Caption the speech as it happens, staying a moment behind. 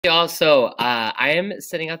Also, I am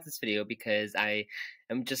setting out this video because I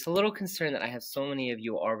am just a little concerned that I have so many of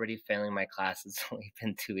you already failing my class. It's only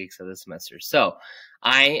been 2 weeks of the semester. So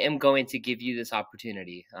I am going to give you this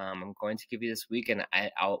opportunity. I'm going to give you this week, and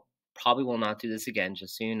I'll probably will not do this again,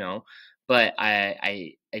 just so you know. But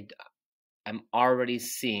I'm already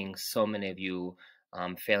seeing so many of you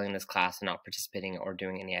failing this class and not participating or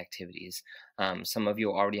doing any activities. Some of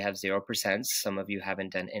you already have 0%. Some of you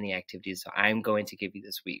haven't done any activities. So I'm going to give you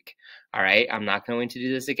this week. All right. I'm not going to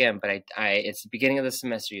do this again, but it's the beginning of the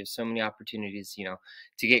semester. You have so many opportunities,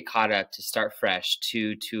 to get caught up, to start fresh,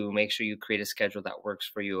 to make sure you create a schedule that works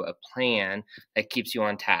for you, a plan that keeps you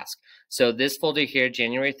on task. So this folder here,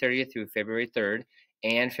 January 30th through February 3rd,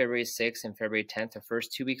 and February 6th and February 10th, the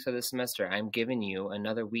first 2 weeks of the semester, I'm giving you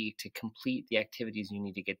another week to complete the activities you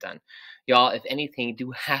need to get done. Y'all, if anything, do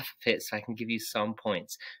half of it so I can give you some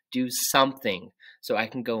points. Do something so I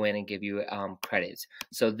can go in and give you credits.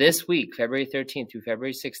 So this week, February 13th through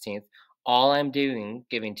February 16th, all I'm giving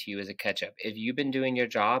to you is a catch-up. If you've been doing your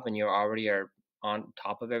job and you already are on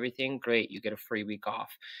top of everything, great, you get a free week off.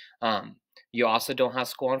 You also don't have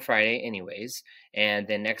school on Friday anyways, and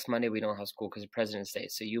then next Monday we don't have school because of President's Day.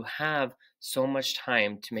 So you have so much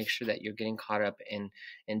time to make sure that you're getting caught up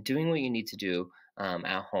and doing what you need to do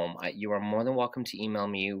at home. You are more than welcome to email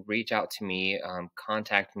me, reach out to me,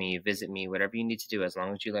 contact me, visit me, whatever you need to do, as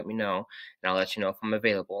long as you let me know, and I'll let you know if I'm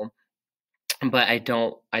available. But I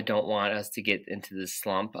don't want us to get into this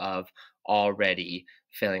slump of already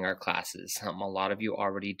failing our classes. A lot of you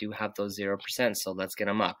already do have those 0%, so let's get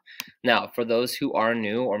them up. Now, for those who are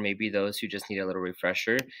new, or maybe those who just need a little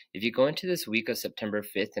refresher, if you go into this week of September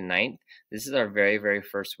 5th and 9th, this is our very, very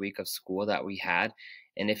first week of school that we had.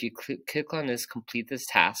 And if you click on this complete this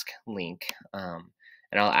task link,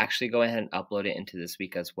 and I'll actually go ahead and upload it into this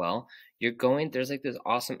week as well. There's like this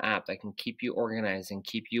awesome app that can keep you organized and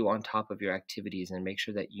keep you on top of your activities and make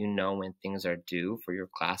sure that you know when things are due for your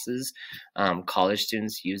classes. College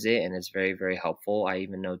students use it, and it's very, very helpful. I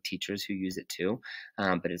even know teachers who use it too,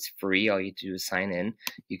 but it's free. All you have to do is sign in.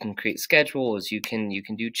 You can create schedules. You can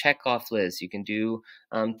do check-off lists. You can do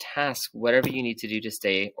tasks, whatever you need to do to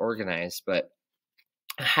stay organized. But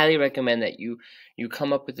I highly recommend that you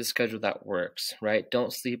come up with a schedule that works, right?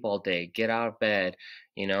 Don't sleep all day. Get out of bed,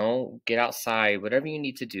 get outside, whatever you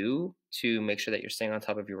need to do to make sure that you're staying on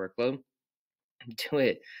top of your workload, do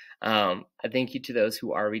it. I thank you to those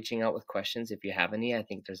who are reaching out with questions. If you have any, I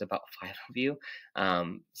think there's about 5 of you.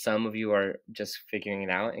 Some of you are just figuring it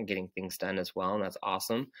out and getting things done as well, and that's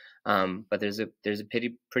awesome. But there's a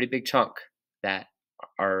pretty big chunk that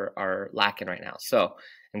are lacking right now. So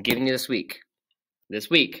I'm giving you this week. This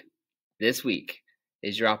week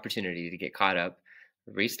is your opportunity to get caught up,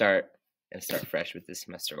 restart, and start fresh with this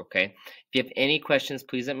semester, okay? If you have any questions,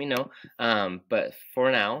 please let me know. But for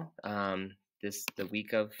now, this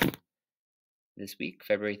week,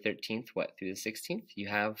 February 13th, through the 16th, you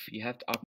have